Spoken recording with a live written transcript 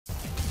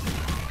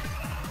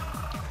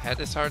Head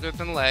is harder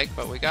than leg,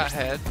 but we got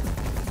head.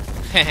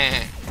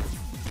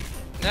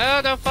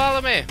 No, don't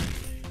follow me!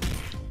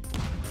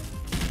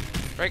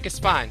 Break his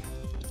spine.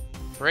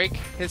 Break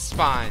his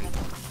spine.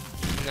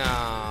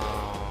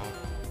 No.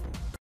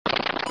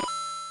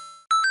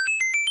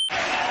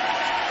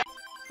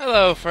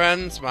 Hello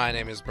friends, my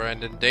name is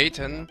Brandon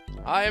Dayton.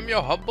 I am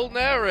your humble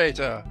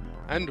narrator,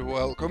 and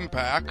welcome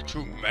back to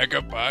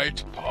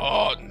Megabyte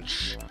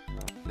Punch.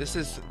 This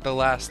is the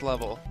last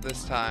level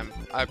this time,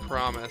 I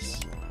promise.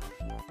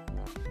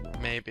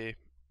 Maybe.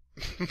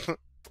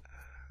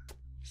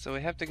 So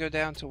we have to go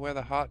down to where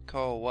the hot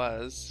coal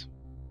was,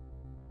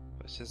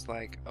 which is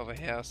like over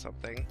here or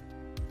something.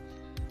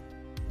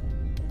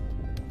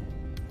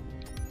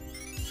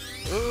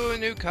 Ooh,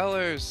 new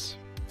colors!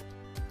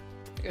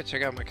 I gotta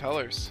check out my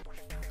colors.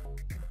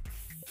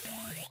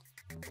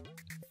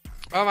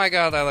 Oh my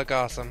god, I look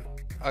awesome.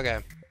 Okay.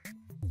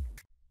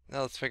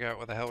 Now let's figure out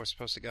where the hell we're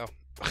supposed to go.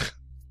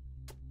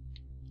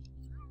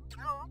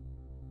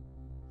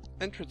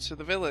 Entrance to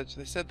the village.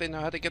 They said they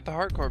know how to get the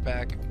hardcore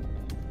back.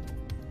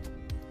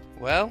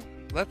 Well,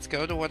 let's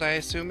go to what I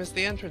assume is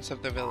the entrance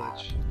of the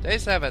village. Day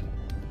 7.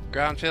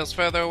 Ground feels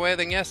further away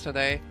than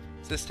yesterday.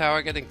 Is this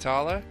tower getting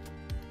taller?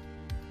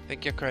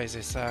 Think you're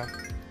crazy, sir.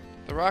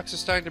 The rocks are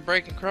starting to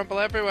break and crumble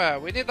everywhere.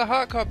 We need the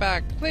hardcore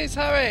back. Please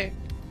hurry!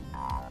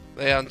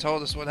 Leon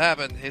told us what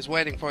happened. He's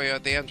waiting for you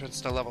at the entrance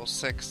to level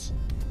 6.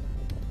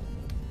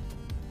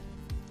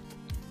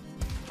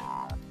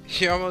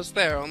 You're almost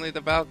there. Only the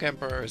Valk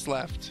Emperor is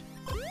left.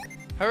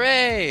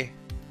 Hooray!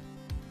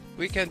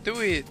 We can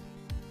do it!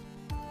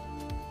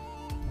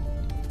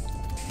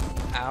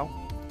 Ow.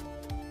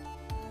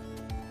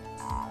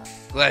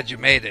 Glad you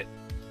made it.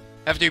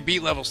 After you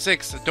beat level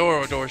 6, the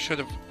door should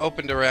have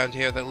opened around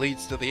here that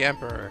leads to the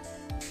Emperor.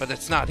 But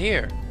it's not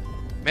here.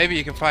 Maybe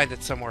you can find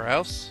it somewhere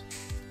else?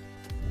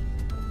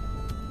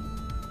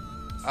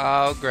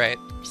 Oh great.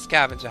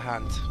 Scavenger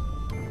hunt.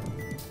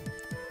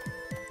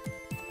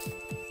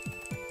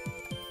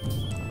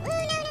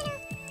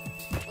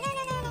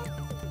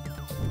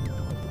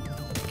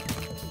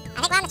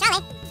 I think we're on the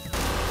trolley.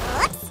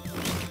 Whoops.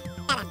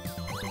 Oh,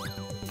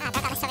 don't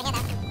go this over here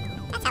though.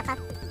 That's helpful.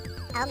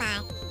 Oh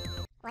my.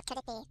 What could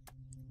it be?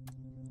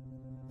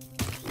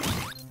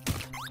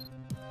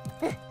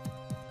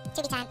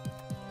 2B time.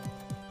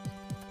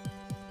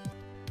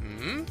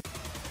 Hmm?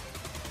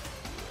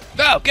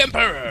 Valk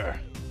Emperor!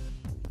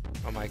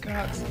 Oh my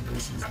god.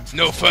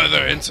 No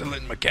further,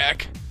 insolent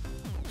macaque.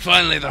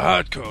 Finally the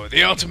hardcore,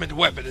 the ultimate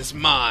weapon is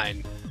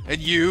mine. And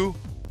you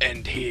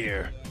end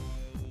here.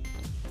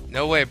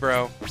 No way,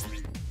 bro.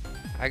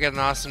 I got an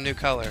awesome new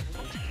color.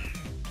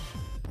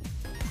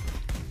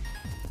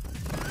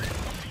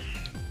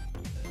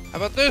 How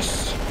about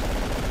this?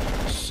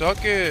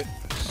 Suck it.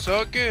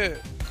 Suck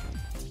it.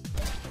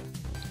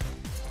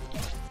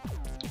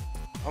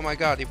 Oh my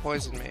god, he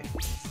poisoned me.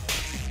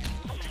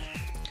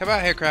 Come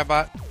out here,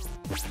 Crabbot.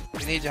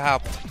 We need your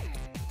help.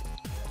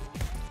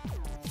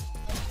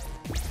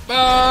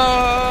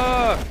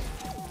 Ah!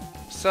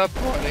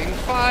 Supporting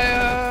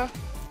fire!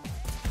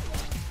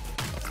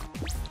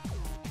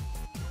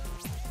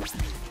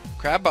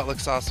 Crabbot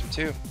looks awesome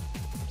too.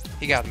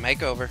 He got a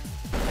makeover.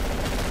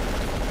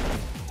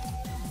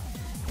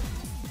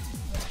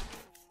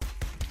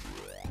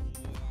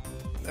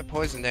 That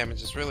poison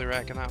damage is really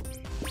racking up.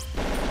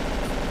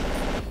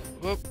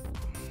 Whoop.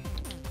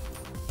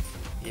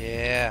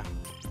 Yeah.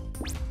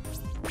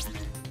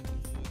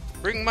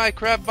 Bring my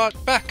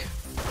Crabbot back!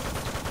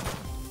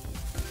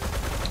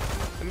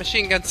 The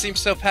machine gun seems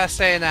so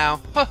passé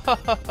now.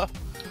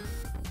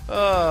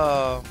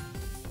 Oh.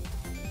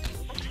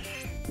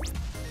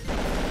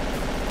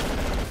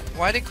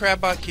 Why did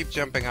Crabbot keep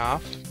jumping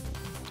off?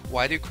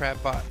 Why do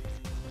Crabbot?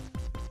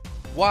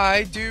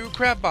 Why do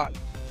Crabbot?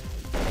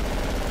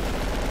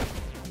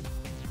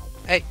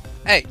 Hey,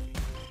 hey!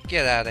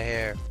 Get out of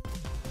here.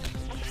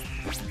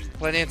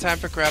 Plenty of time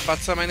for Crabbot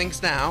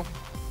summonings now.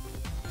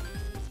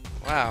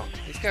 Wow,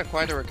 he's got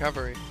quite a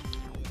recovery.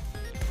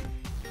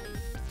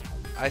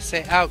 I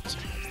say out.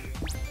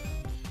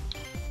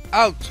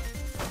 Out!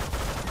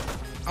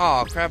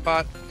 Aw,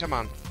 Crabbot, come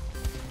on.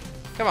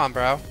 Come on,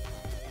 bro.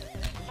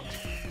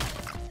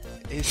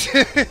 He's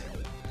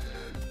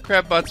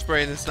Crabbot's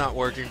brain is not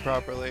working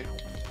properly.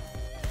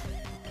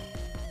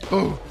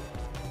 Ooh.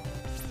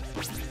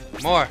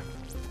 More.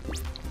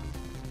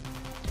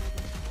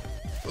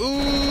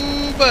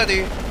 Ooh,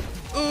 buddy.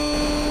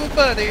 Ooh,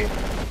 buddy.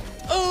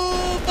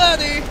 Ooh,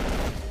 buddy.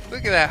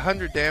 Look at that,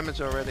 100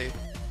 damage already.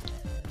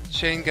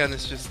 Chain gun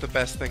is just the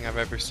best thing I've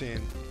ever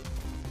seen.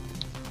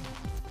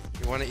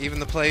 You want to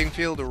even the playing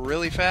field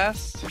really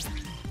fast?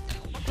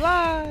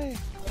 Fly!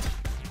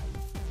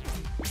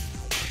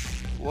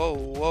 Whoa,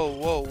 whoa,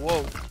 whoa,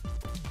 whoa.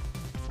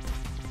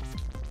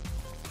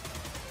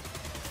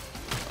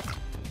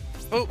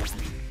 Oh!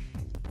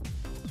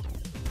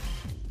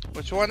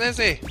 Which one is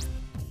he?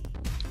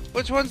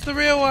 Which one's the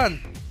real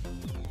one?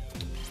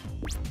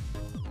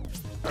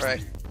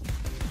 Alright.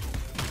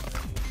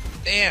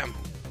 Damn!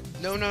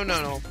 No, no,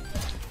 no, no.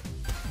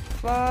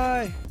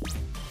 Fly!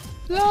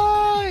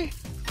 Fly!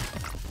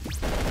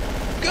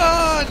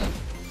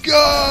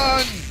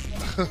 Gun!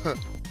 Gun!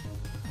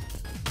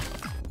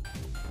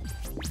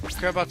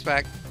 Crabbot's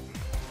back.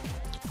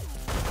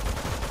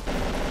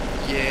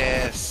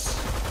 Yes!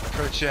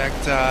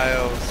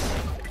 Projectiles.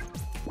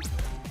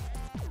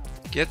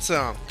 Get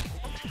some.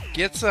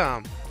 Get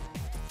some.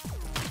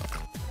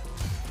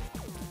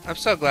 I'm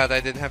so glad I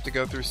didn't have to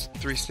go through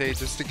 3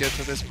 stages to get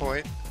to this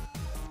point.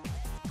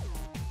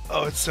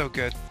 Oh, it's so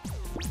good.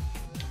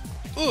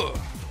 Ugh.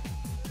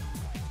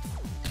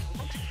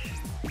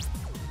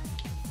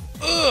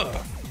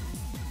 Ugh.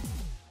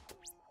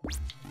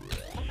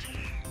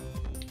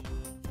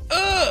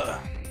 Ugh.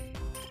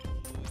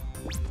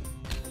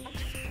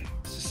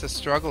 It's just a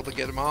struggle to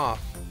get him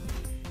off.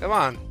 Come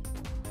on.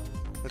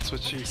 That's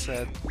what she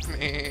said.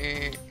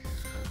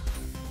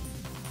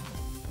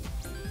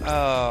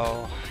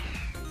 Oh.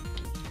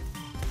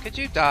 Could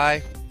you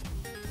die?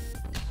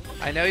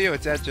 I know you were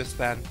dead just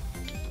then.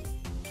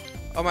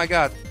 Oh my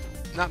god.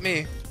 Not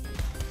me.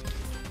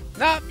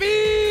 Not me!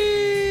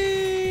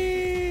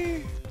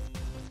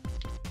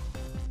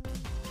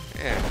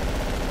 Yeah.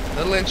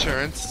 Little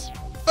insurance.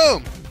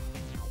 Boom!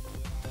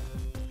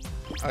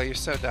 Oh, you're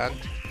so done.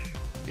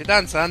 You're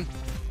done, son.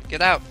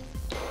 Get out.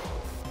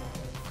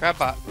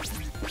 Crabbot.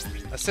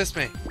 Assist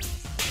me.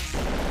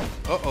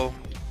 Uh-oh.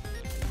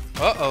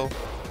 Uh-oh.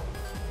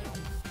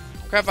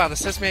 Crabbot,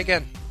 assist me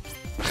again.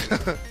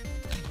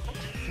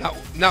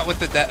 Not with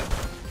the death.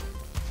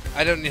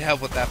 I don't need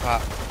help with that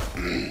pot.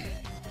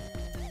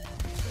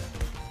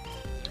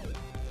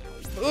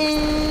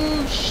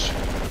 Boosh!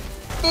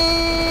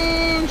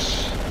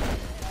 Boosh!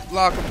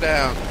 Lock him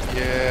down.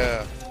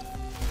 Yeah.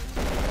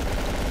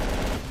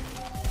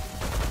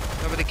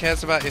 Nobody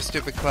cares about your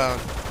stupid clone.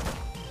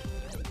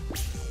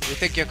 You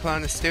think your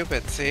clone is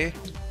stupid, see?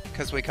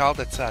 Because we called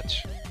it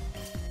such.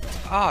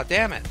 Aw, oh,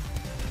 damn it.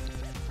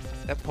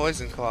 That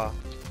poison claw.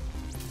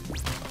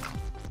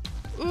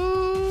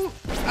 Ooh!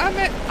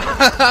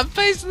 I'm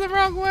facing the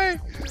wrong way!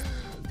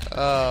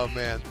 Oh,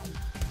 man.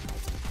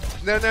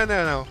 No, no,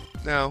 no, no.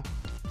 No.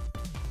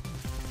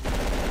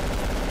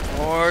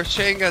 More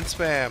chain gun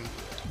spam.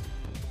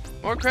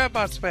 More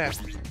crabbot spam.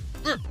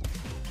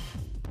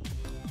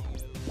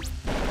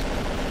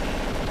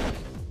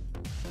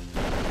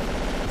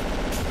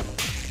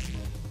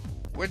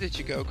 Where did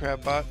you go,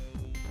 Crabbot?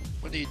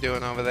 What are you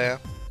doing over there?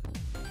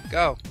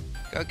 Go.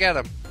 Go get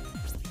him.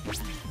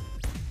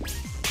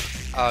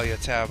 Oh, you're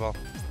terrible.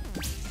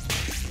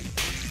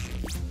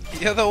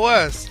 You're the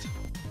worst.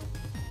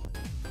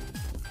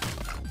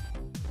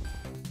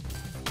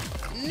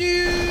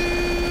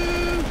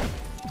 No!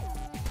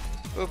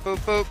 Boop, boop,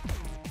 boop.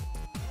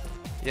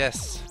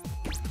 Yes.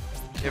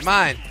 You're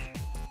mine.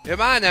 You're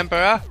mine,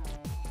 Emperor.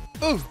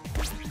 Ooh.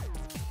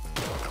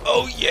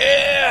 Oh,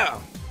 yeah!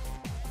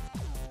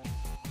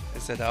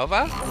 Is it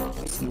over?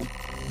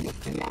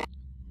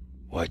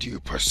 Why do you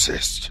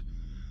persist?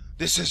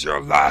 This is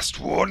your last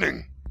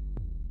warning.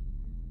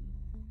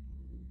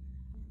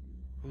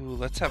 Ooh,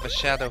 let's have a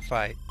shadow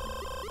fight.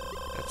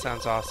 That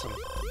sounds awesome.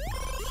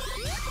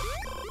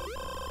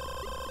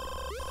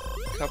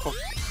 Couple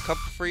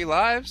free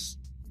lives?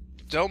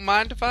 Don't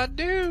mind if I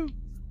do.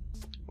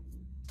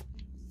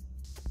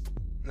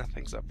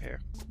 Nothing's up here.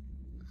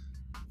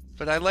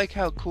 But I like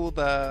how cool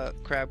the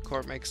crab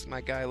core makes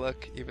my guy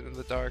look, even in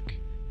the dark.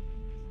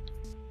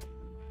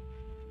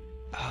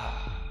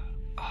 Ah,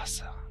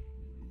 awesome.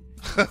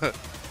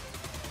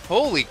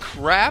 Holy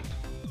crap!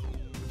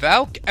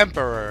 Valk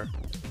Emperor.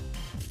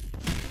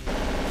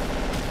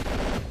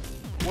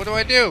 What do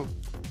I do?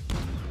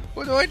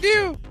 What do I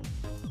do?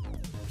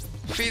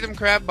 Feed him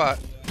Crabbot.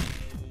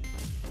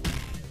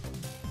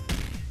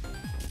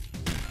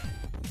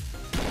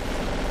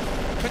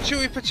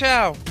 Pachewy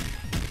pachow.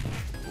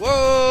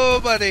 Whoa,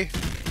 buddy.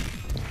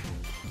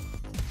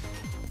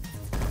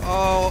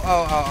 Oh,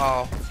 oh, oh,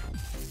 oh.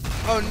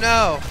 Oh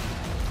no.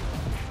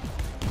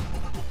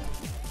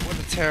 What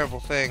a terrible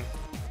thing.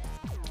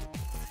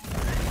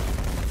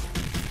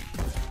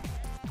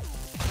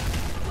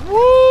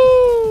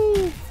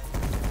 Woo!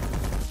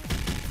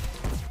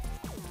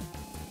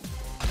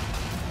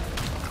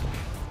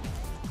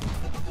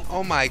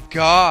 Oh my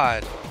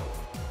god.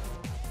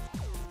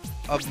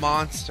 A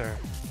monster.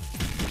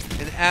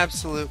 An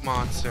absolute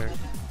monster.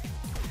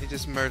 He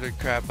just murdered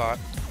Crabbot.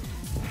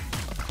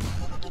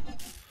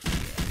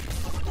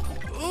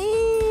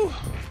 Ooh!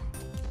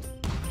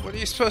 What are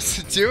you supposed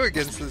to do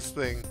against this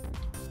thing?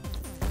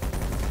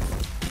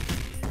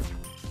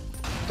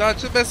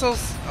 Dodge the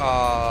missiles?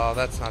 Oh,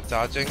 that's not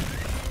dodging.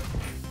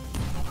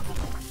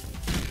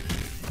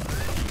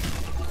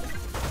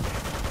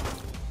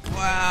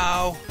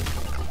 Wow.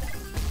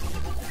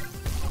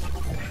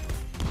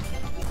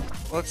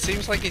 Well, it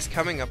seems like he's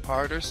coming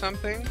apart or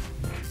something.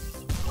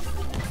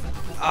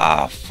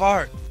 Ah,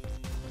 fart.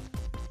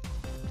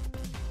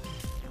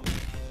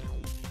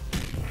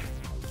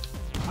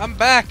 I'm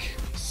back,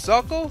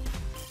 suckle.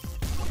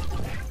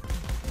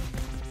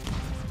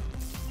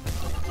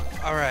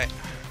 Alright.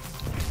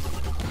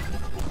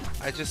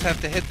 I just have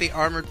to hit the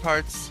armored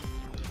parts.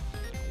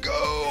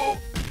 Go!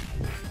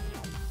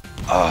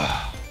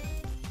 Ah.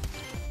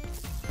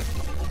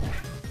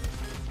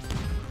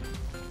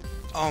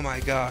 Oh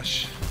my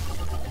gosh.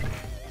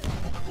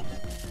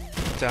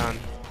 Done.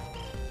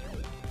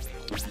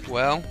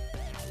 Well,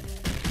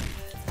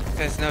 this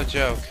guy's no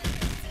joke.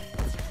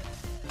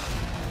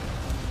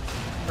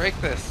 Break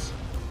this.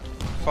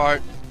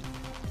 Fart.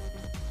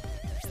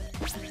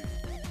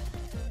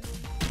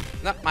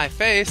 Not my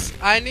face.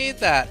 I need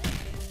that.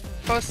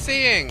 For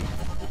seeing.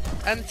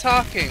 And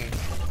talking.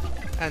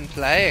 And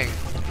playing.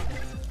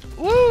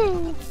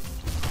 Woo!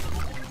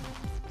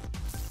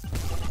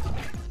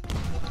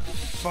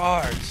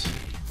 Fart.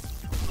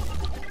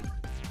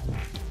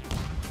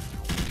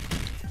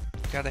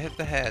 Gotta hit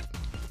the head.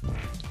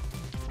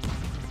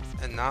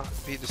 And not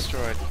be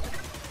destroyed.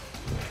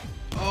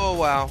 Oh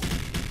wow.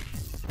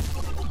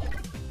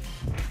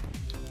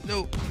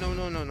 No, no,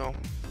 no, no, no.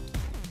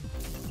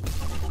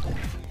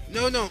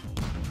 No, no.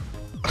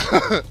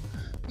 No,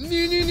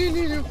 no, no,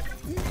 no, no.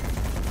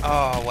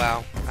 Oh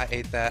wow, I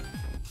ate that.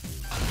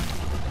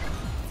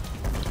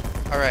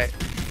 Alright,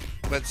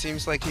 but it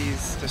seems like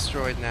he's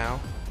destroyed now.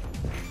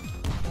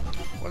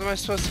 What am I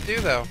supposed to do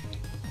though?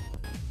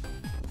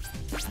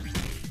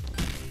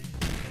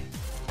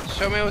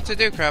 Show me what to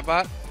do,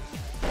 Crabbot.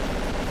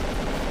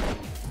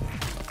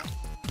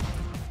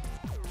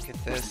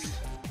 Get this.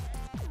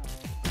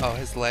 Oh,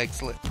 his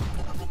leg's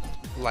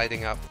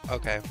lighting up.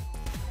 Okay.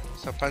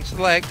 So punch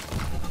the leg.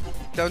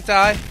 Don't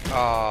die.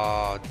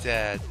 Oh,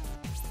 dead.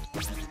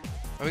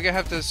 Are we gonna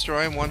have to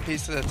destroy him one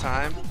piece at a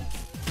time?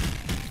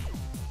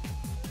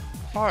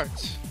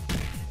 Fart.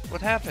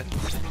 What happened?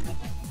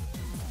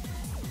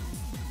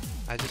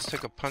 I just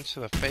took a punch to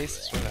the face,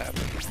 is what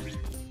happened.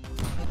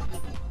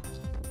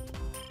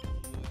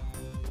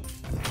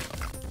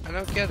 I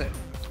don't get it.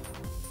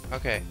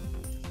 Okay.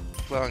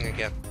 Glowing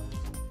again.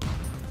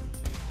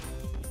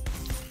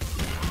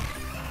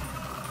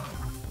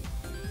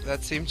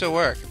 That seemed to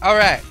work.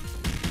 Alright!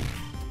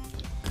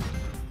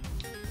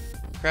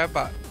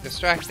 Crabbot,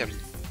 distract him.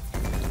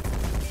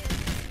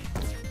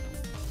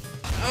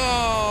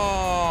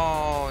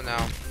 Oh no.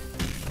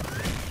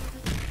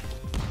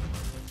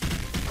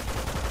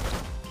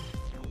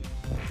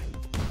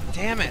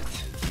 Damn it!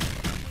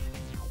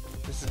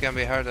 This is gonna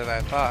be harder than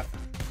I thought.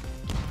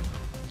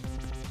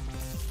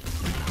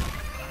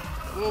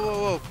 Whoa, whoa,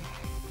 whoa!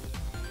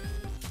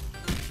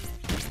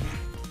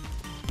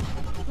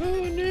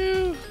 Oh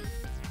no!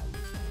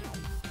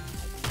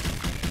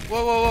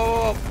 Whoa, whoa,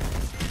 whoa, whoa!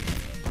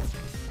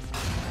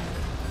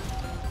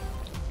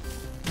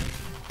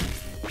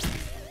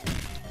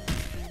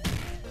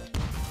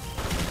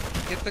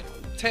 Get the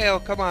tail,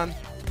 come on.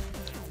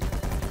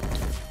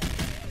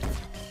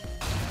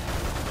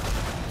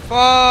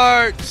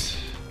 Fart!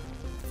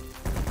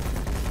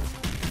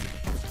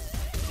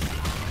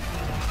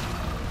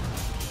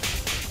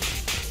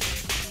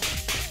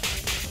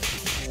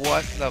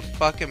 What the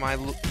fuck am I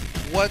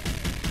what?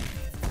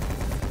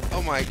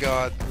 Oh my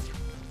god.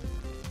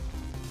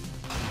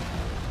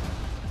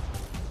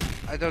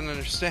 I don't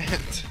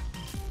understand.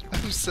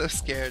 I'm so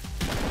scared.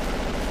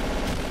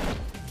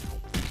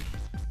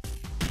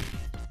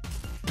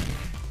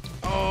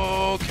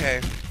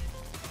 Okay.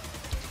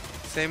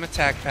 Same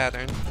attack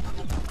pattern.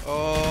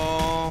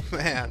 Oh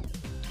man.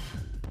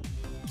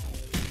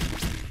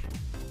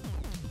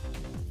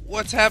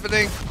 What's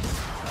happening?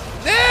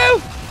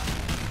 No!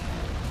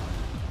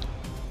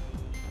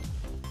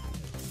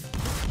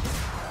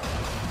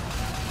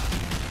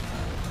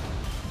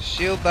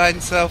 Shield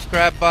thyself,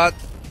 Crabbot.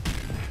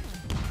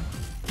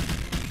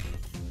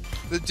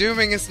 The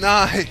dooming is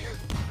nigh.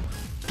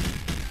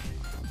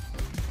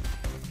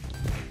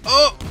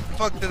 Oh!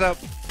 Fucked it up.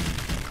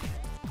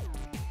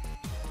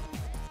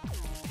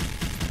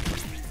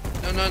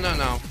 No, no, no,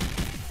 no.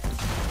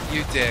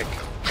 You dick.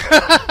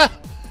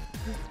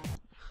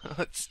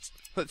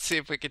 Let's see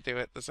if we can do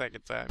it the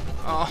second time.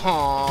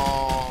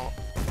 Oh,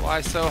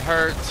 why so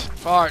hurt?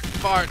 Fart,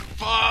 fart,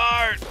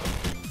 fart!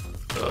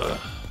 Ugh.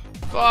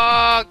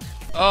 Fuck!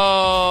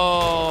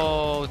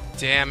 Oh,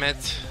 damn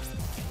it.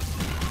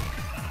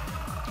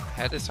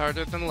 Head is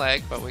harder than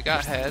leg, but we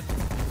got head.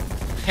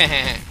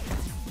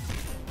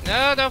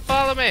 No, don't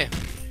follow me.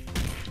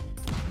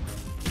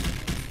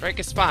 Break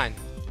his spine.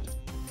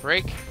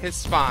 Break his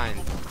spine.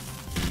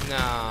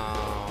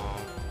 No.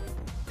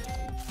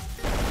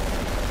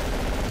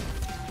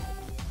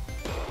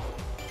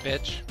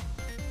 Bitch.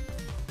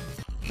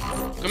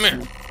 Come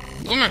here.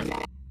 Come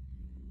here.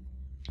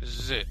 This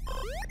is it.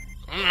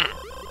 Come here.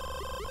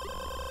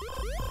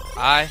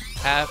 I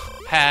have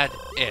had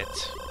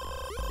it.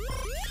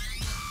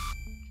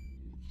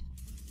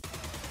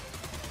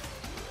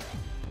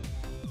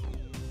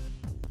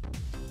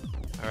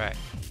 Alright.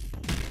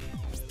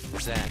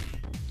 Zen.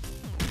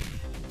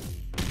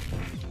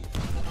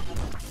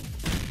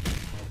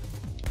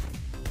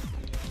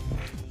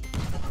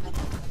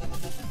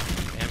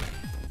 Damn it.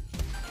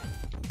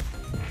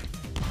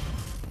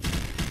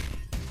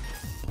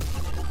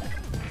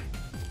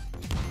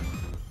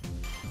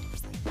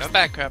 Come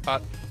back,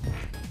 Crabbot.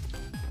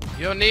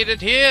 You're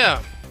needed here.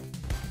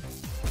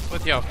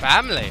 With your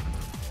family.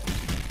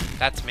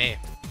 That's me.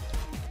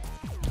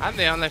 I'm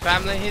the only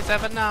family he's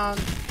ever known.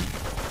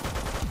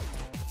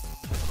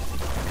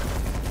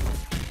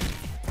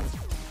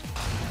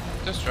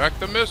 Distract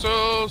the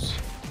missiles!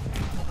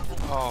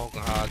 Oh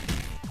god.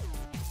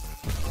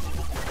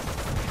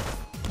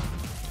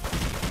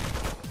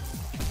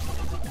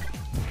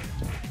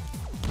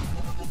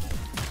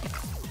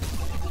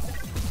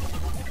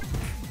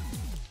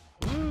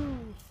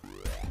 Woo!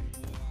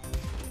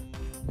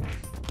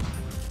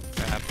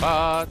 That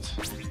bot.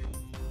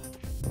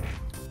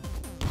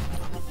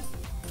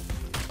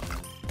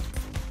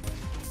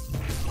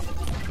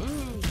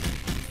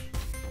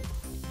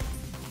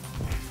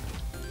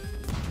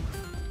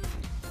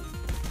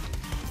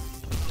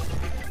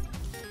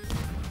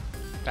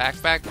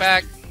 Back, back,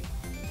 back.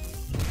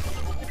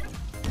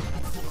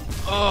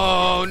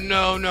 Oh,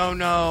 no, no,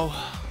 no.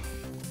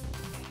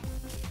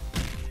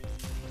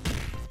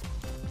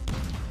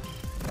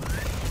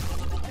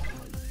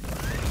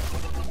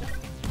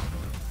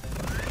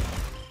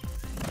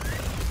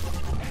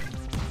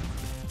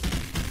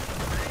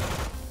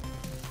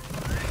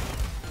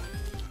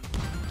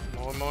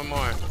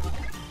 More.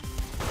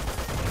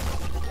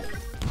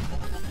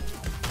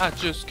 I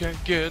just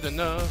can't get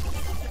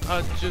enough.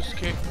 I just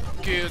can't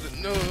get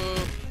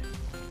enough.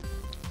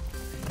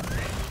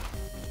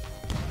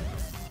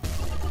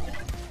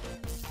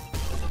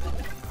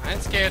 I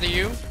ain't scared of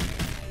you.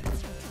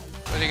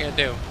 What are you gonna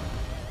do?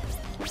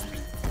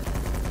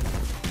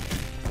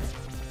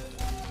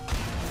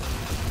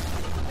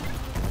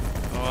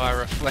 Oh, I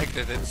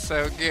reflected it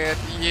so good.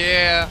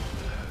 Yeah.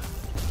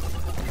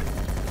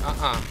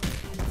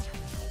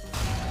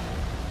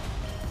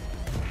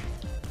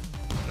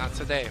 Not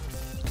today.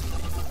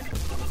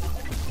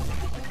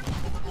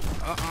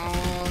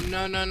 Uh-oh,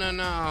 no, no, no,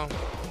 no.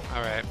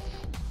 Alright.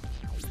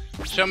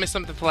 Show me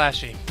something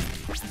flashy.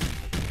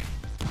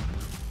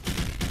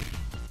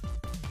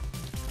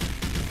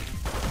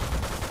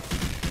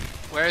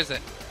 Where is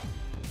it?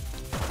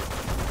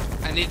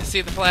 I need to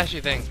see the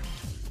flashy thing.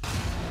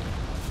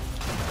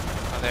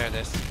 Oh, there it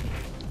is.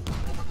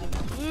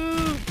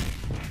 Woo!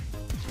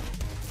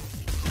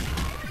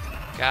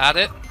 Got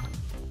it.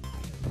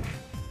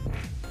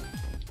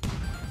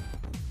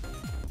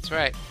 That's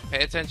right.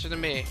 Pay attention to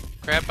me.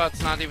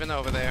 Crabot's not even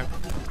over there.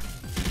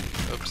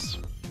 Oops.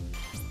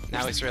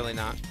 Now he's really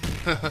not.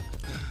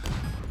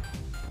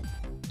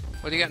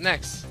 What do you got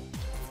next?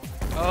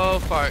 Oh,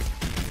 fart.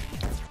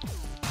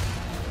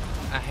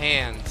 A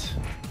hand.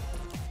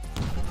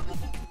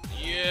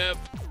 Yep.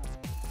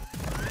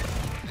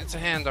 It's a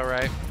hand,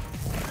 alright.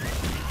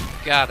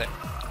 Got it.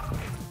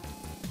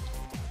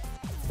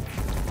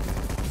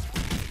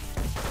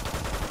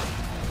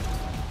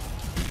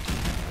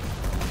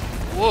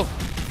 Whoa.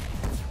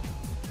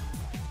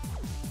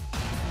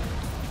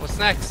 What's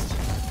next?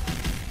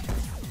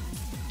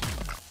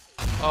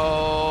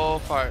 Oh,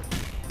 fart.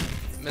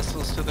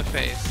 Missiles to the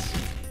face.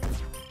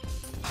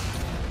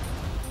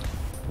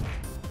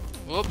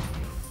 Whoop.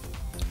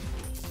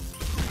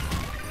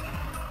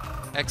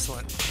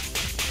 Excellent.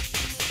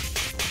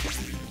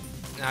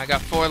 Now I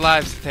got 4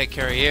 lives to take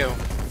care of you.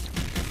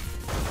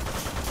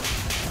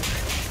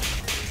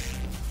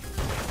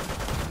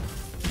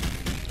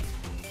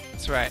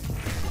 That's right.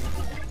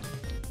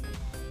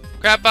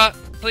 Crabbot,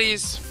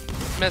 please.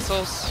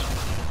 Missiles.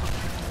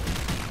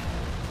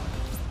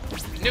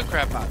 New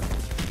Crabbot.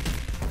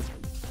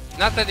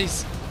 Not that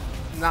he's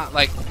not,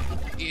 like,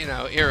 you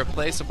know,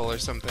 irreplaceable or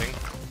something,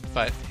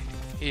 but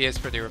he is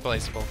pretty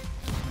replaceable.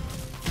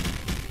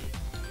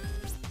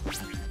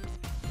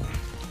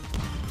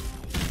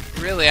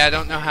 Really, I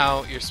don't know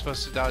how you're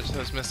supposed to dodge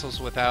those missiles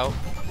without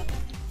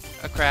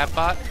a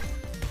Crabbot.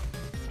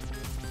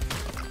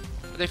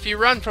 But if you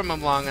run from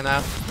them long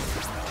enough,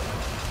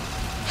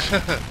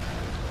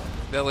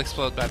 they'll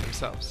explode by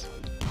themselves.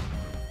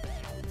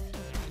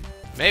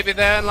 Maybe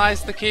therein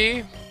lies the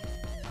key?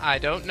 I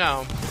don't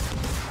know.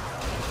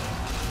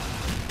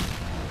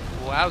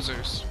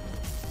 Wowzers.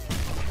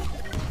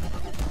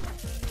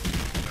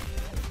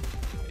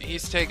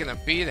 He's taking a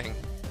beating.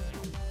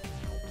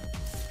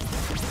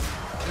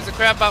 There's a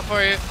Crabbot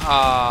for you.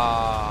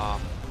 Aww.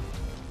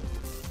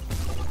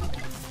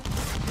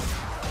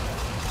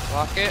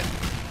 Block it.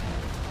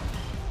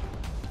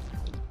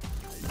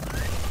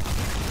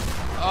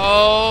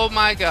 Oh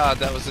my god,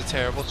 that was a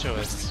terrible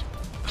choice.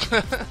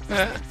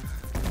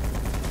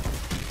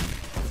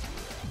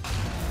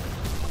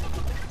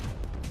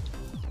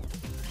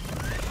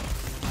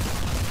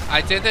 I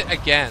did it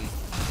again.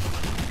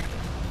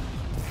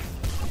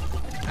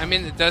 I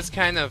mean, it does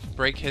kind of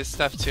break his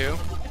stuff too,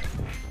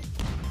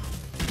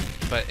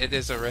 but it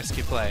is a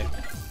risky play.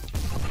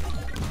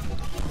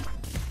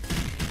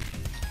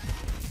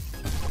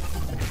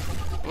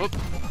 Whoop.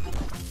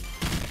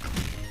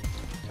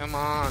 Come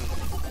on.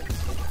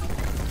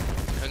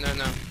 No, no,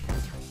 no.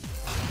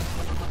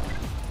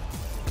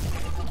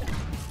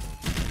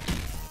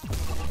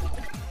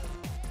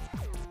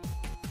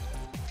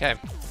 Okay.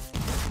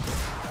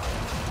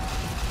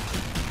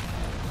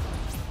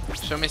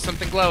 Show me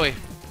something glowy.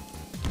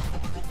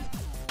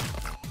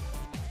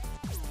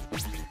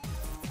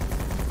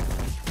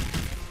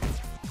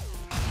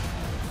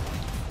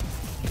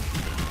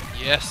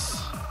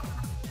 Yes.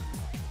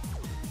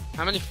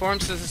 How many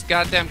forms does this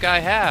goddamn guy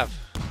have?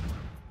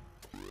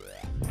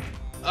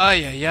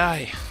 Ay, ay,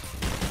 ay.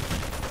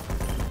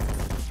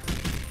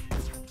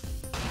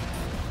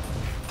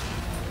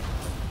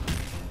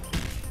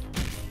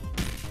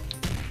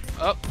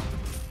 Oh.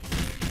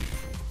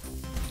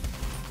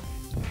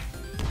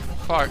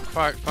 Fart,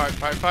 fart, fart,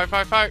 fart, fart,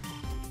 fart, fart.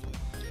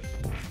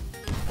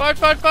 Fart,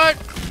 fart, fart.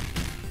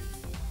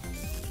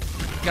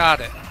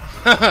 Got it.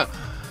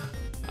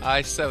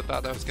 I so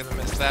thought I was gonna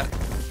miss that.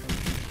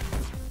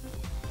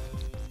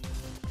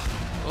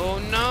 Oh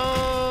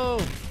no!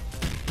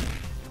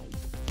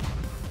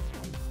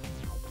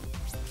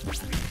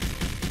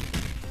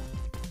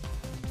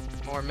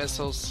 More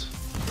missiles.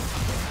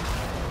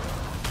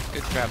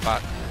 Good crap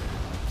bot.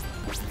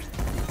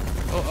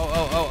 Oh, oh,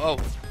 oh, oh, oh.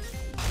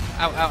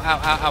 Ow, ow, ow,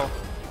 ow, ow.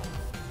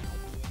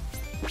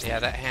 Yeah,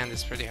 that hand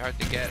is pretty hard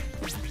to get.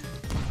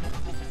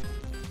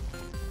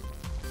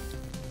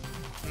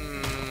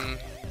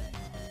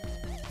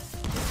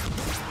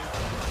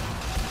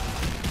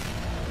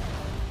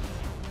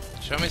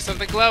 Show me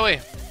something glowy.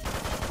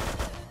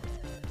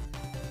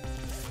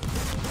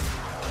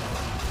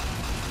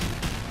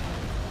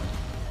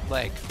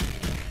 Leg.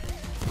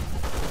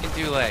 You can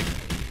do leg.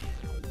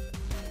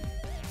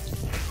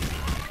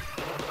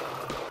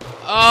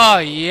 Oh,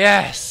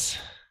 yes!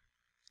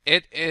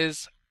 It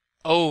is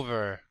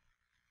over.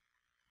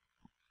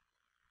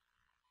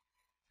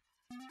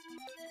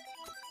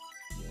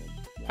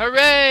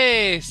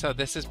 Hooray! So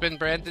this has been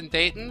Brandon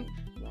Dayton,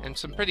 and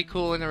some pretty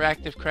cool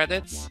interactive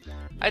credits.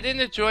 I did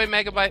enjoy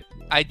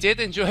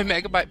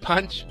Megabyte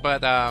Punch,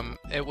 but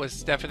it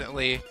was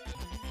definitely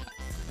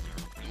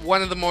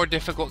one of the more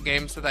difficult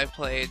games that I've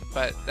played,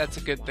 but that's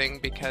a good thing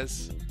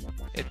because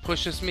it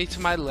pushes me to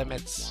my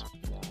limits.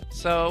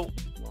 So,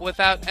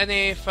 without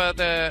any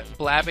further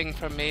blabbing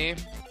from me,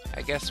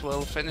 I guess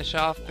we'll finish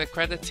off the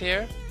credits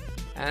here,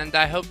 and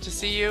I hope to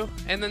see you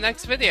in the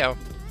next video.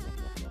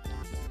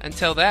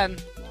 Until then,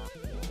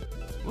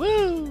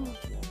 woo!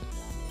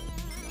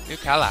 New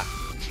color.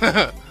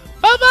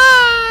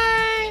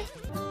 Bye-bye!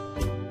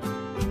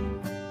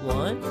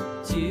 1,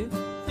 2,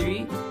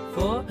 3,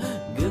 4.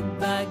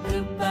 Goodbye,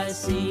 goodbye,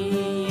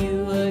 see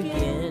you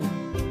again.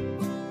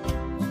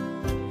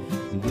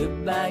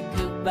 Goodbye,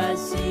 goodbye,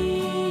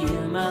 see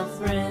you, my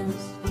friends.